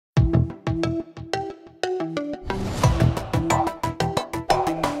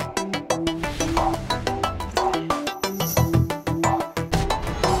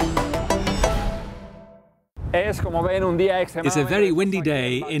It's a very windy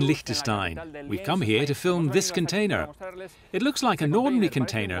day in Liechtenstein. We've come here to film this container. It looks like an ordinary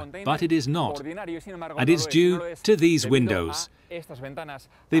container, but it is not. And it's due to these windows.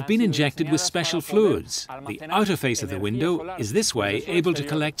 They've been injected with special fluids. The outer face of the window is this way able to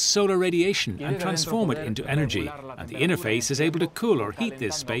collect solar radiation and transform it into energy. And the inner face is able to cool or heat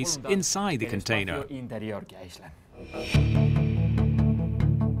this space inside the container.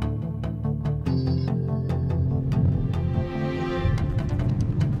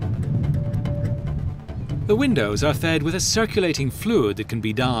 The windows are fed with a circulating fluid that can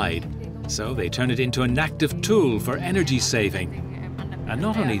be dyed, so they turn it into an active tool for energy saving. And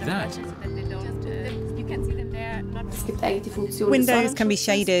not only that, windows can be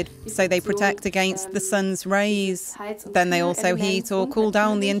shaded, so they protect against the sun's rays. Then they also heat or cool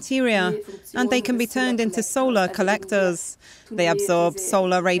down the interior, and they can be turned into solar collectors. They absorb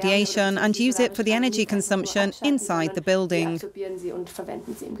solar radiation and use it for the energy consumption inside the building.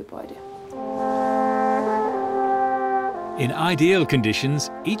 In ideal conditions,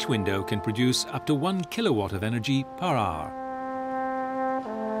 each window can produce up to 1 kilowatt of energy per hour.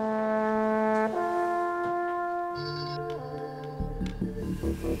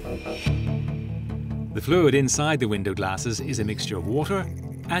 The fluid inside the window glasses is a mixture of water,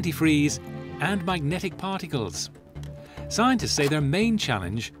 antifreeze, and magnetic particles. Scientists say their main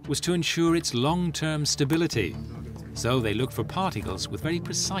challenge was to ensure its long-term stability. So they look for particles with very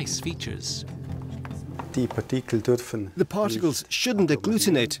precise features. The particles shouldn't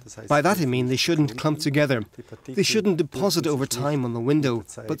agglutinate. By that I mean they shouldn't clump together. They shouldn't deposit over time on the window,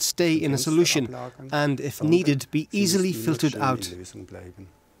 but stay in a solution and, if needed, be easily filtered out.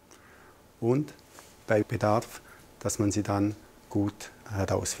 Und bei Bedarf, dass man sie dann gut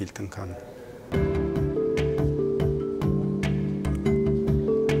herausfiltern kann.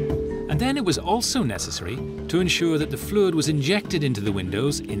 And then it was also necessary to ensure that the fluid was injected into the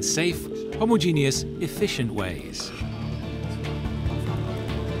windows in safe, homogeneous, efficient ways.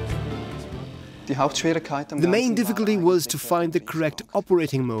 The main difficulty was to find the correct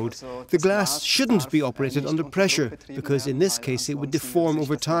operating mode. The glass shouldn't be operated under pressure, because in this case it would deform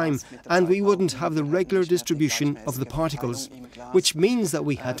over time, and we wouldn't have the regular distribution of the particles, which means that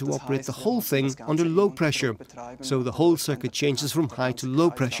we had to operate the whole thing under low pressure. So the whole circuit changes from high to low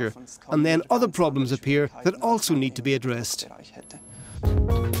pressure, and then other problems appear that also need to be addressed.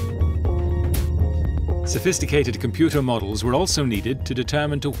 Sophisticated computer models were also needed to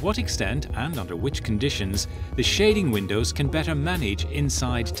determine to what extent and under which conditions the shading windows can better manage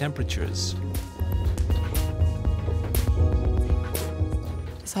inside temperatures.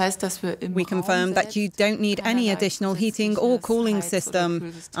 We confirmed that you don't need any additional heating or cooling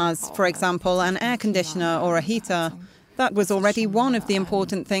system, as, for example, an air conditioner or a heater. That was already one of the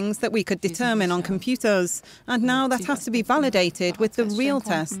important things that we could determine on computers, and now that has to be validated with the real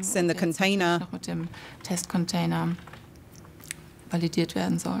tests in the container.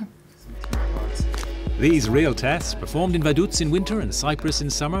 These real tests, performed in Vaduz in winter and Cyprus in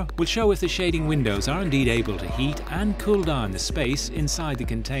summer, will show if the shading windows are indeed able to heat and cool down the space inside the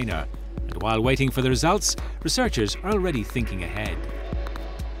container. And while waiting for the results, researchers are already thinking ahead.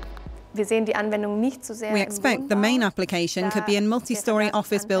 We expect the main application could be in multi-storey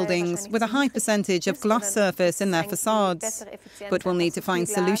office buildings with a high percentage of glass surface in their facades. But we'll need to find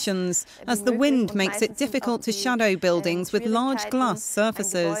solutions, as the wind makes it difficult to shadow buildings with large glass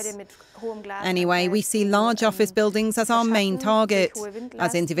surfaces. Anyway, we see large office buildings as our main target,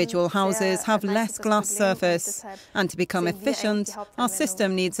 as individual houses have less glass surface. And to become efficient, our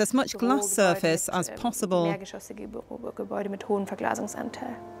system needs as much glass surface as possible.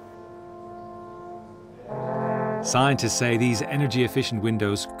 Scientists say these energy-efficient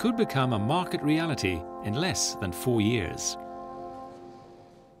windows could become a market reality in less than 4 years.